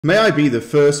May I be the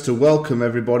first to welcome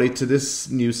everybody to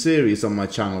this new series on my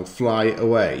channel, Fly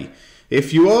Away.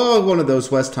 If you are one of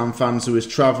those West Ham fans who is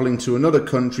travelling to another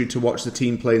country to watch the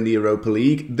team play in the Europa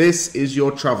League, this is your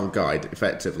travel guide,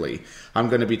 effectively. I'm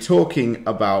going to be talking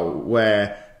about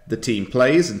where the team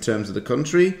plays in terms of the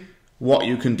country, what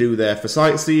you can do there for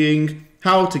sightseeing,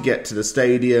 how to get to the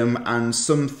stadium, and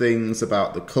some things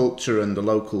about the culture and the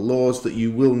local laws that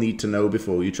you will need to know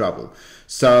before you travel.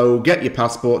 So get your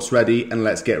passports ready and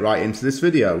let's get right into this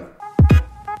video.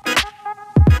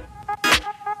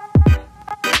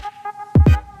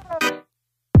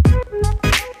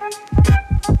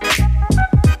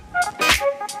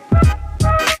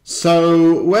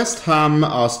 So West Ham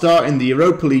are starting the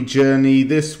Europa League journey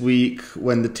this week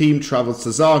when the team travels to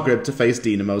Zagreb to face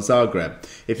Dinamo Zagreb.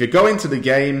 If you're going to the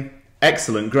game,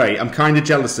 excellent, great. I'm kind of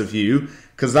jealous of you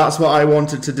because that's what I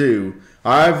wanted to do.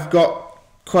 I've got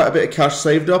quite a bit of cash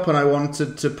saved up and I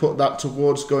wanted to put that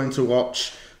towards going to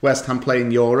watch West Ham play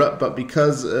in Europe, but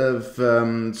because of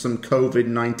some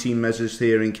COVID-19 measures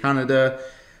here in Canada,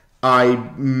 I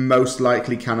most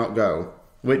likely cannot go.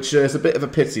 Which is a bit of a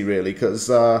pity, really, because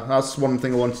that's one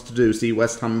thing I wanted to do, see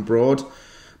West Ham abroad.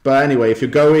 But anyway, if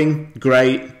you're going,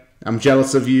 great. I'm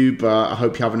jealous of you, but I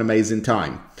hope you have an amazing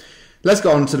time. Let's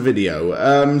get on to the video.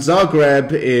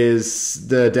 Zagreb is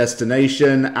the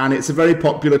destination, and it's a very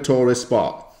popular tourist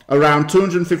spot. Around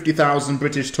 250,000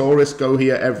 British tourists go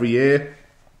here every year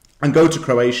and go to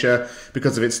Croatia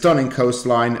because of its stunning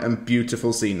coastline and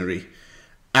beautiful scenery.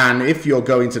 And if you're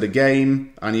going to the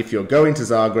game, and if you're going to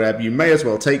Zagreb, you may as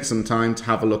well take some time to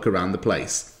have a look around the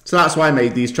place. So that's why I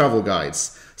made these travel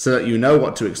guides, so that you know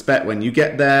what to expect when you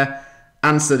get there,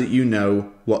 and so that you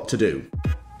know what to do.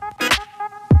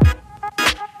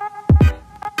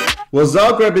 Well,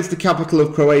 Zagreb is the capital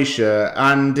of Croatia,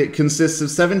 and it consists of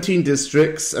 17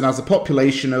 districts and has a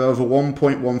population of over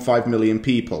 1.15 million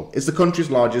people. It's the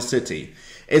country's largest city.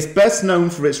 It's best known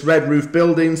for its red roof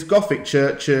buildings, Gothic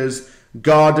churches,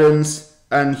 gardens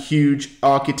and huge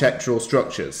architectural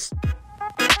structures.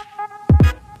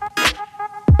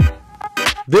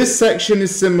 This section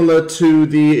is similar to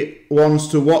the ones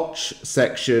to watch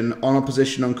section on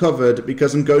Opposition Uncovered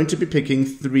because I'm going to be picking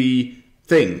three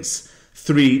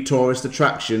tourist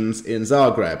attractions in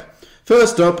Zagreb.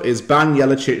 First up is Ban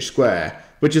Jelačić Square,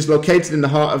 which is located in the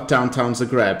heart of downtown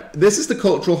Zagreb. This is the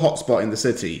cultural hotspot in the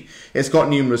city. It's got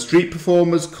numerous street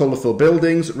performers, colourful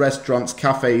buildings, restaurants,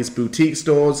 cafes, boutique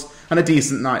stores, and a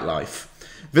decent nightlife.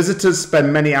 Visitors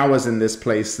spend many hours in this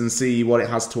place and see what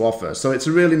it has to offer, so it's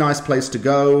a really nice place to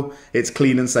go. It's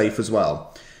clean and safe as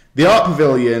well. The Art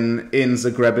Pavilion in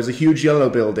Zagreb is a huge yellow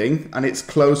building, and it's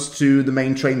close to the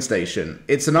main train station.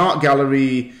 It's an art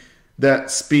gallery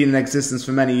that's been in existence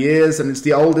for many years, and it's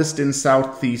the oldest in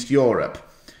Southeast Europe.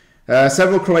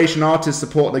 Several Croatian artists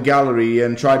support the gallery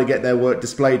and try to get their work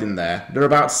displayed in there. There are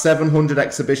about 700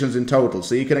 exhibitions in total,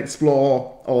 so you can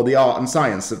explore all the art and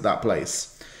science of that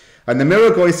place. And the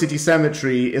Mirogoj City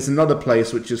Cemetery is another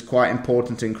place which is quite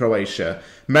important in Croatia.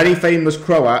 Many famous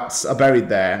Croats are buried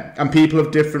there, and people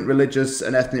of different religious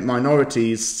and ethnic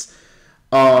minorities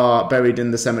are buried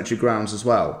in the cemetery grounds as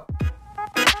well.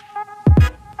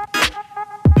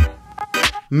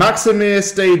 Maksimir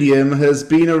Stadium has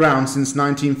been around since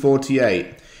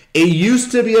 1948. It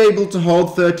used to be able to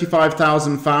hold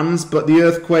 35,000 fans, but the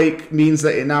earthquake means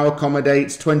that it now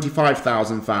accommodates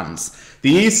 25,000 fans.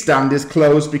 The East Stand is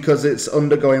closed because it's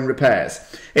undergoing repairs.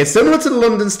 It's similar to the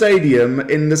London Stadium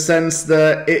in the sense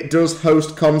that it does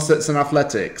host concerts and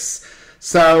athletics.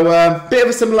 So, bit of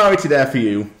a similarity there for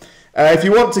you. If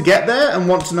you want to get there and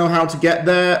want to know how to get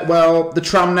there, well, the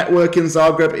tram network in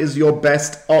Zagreb is your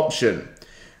best option.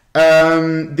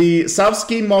 The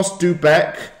Savski Most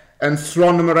Dubek and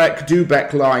Thronomerek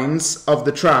Dubek lines of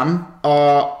the tram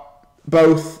are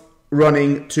both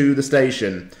running to the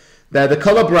station. They're the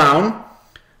colour brown.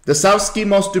 The Savski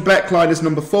Most Dubek line is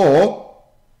number 4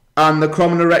 and the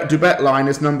Thronomerek Dubek line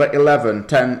is number 11,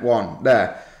 10, 1,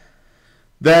 there.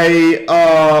 They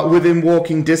are within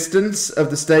walking distance of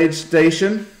the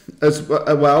stadium as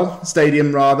well,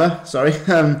 sorry.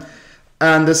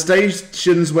 And the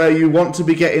stations where you want to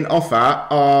be getting off at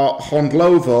are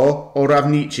Hondlovo or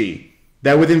Ravnici.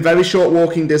 They're within very short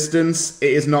walking distance. It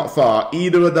is not far.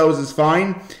 Either of those is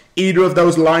fine. Either of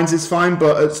those lines is fine,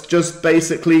 but it's just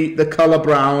basically the colour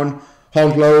brown,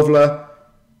 Hondlovo,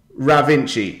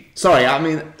 Ravnici. Sorry, I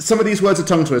mean, some of these words are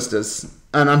tongue twisters,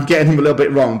 and I'm getting them a little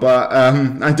bit wrong, but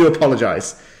I do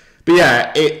apologise. But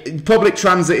yeah, public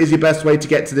transit is your best way to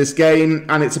get to this game,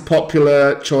 and it's a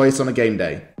popular choice on a game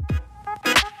day.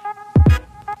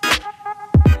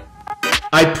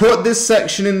 I put this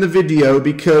section in the video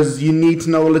because you need to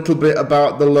know a little bit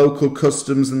about the local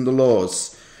customs and the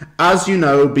laws. As you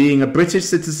know, being a British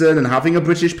citizen and having a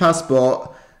British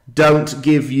passport don't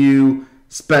give you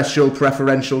special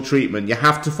preferential treatment. You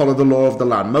have to follow the law of the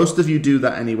land. Most of you do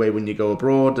that anyway when you go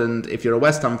abroad, and if you're a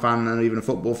West Ham fan and even a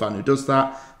football fan who does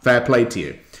that, fair play to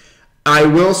you. I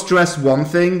will stress one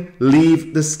thing: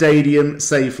 leave the stadium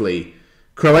safely.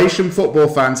 Croatian football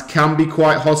fans can be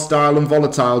quite hostile and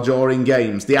volatile during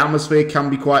games. The atmosphere can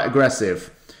be quite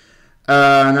aggressive,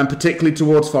 and particularly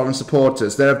towards foreign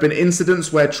supporters. There have been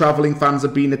incidents where travelling fans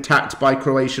have been attacked by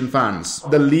Croatian fans.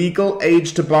 The legal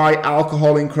age to buy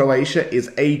alcohol in Croatia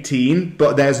is 18,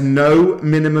 but there's no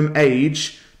minimum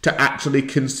age to actually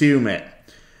consume it.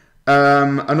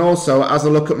 And also, as I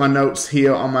look at my notes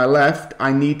here on my left,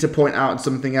 I need to point out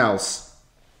something else.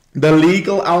 The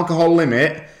legal alcohol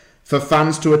limit for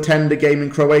fans to attend a game in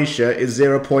Croatia is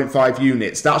 0.5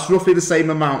 units. That's roughly the same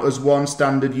amount as one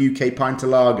standard UK pint of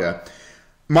lager.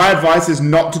 My advice is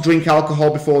not to drink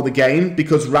alcohol before the game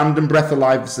because random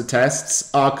breathalyzer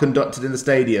tests are conducted in the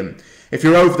stadium. If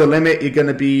you're over the limit, you're going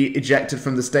to be ejected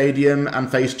from the stadium and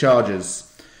face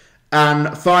charges.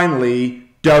 And finally,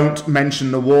 don't mention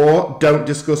the war, don't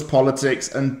discuss politics,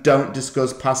 and don't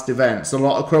discuss past events. A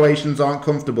lot of Croatians aren't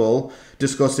comfortable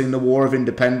discussing the War of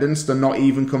Independence. They're not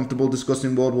even comfortable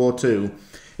discussing World War II.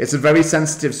 It's a very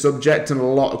sensitive subject, and a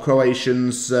lot of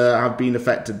Croatians have been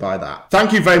affected by that.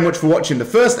 Thank you very much for watching the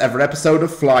first ever episode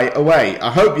of Fly Away. I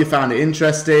hope you found it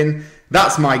interesting.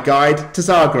 That's my guide to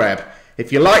Zagreb.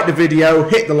 If you liked the video,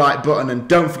 hit the like button and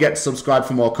don't forget to subscribe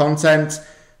for more content.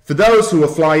 For those who are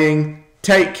flying,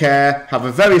 take care, have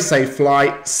a very safe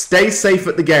flight, stay safe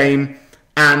at the game,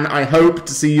 and I hope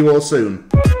to see you all soon.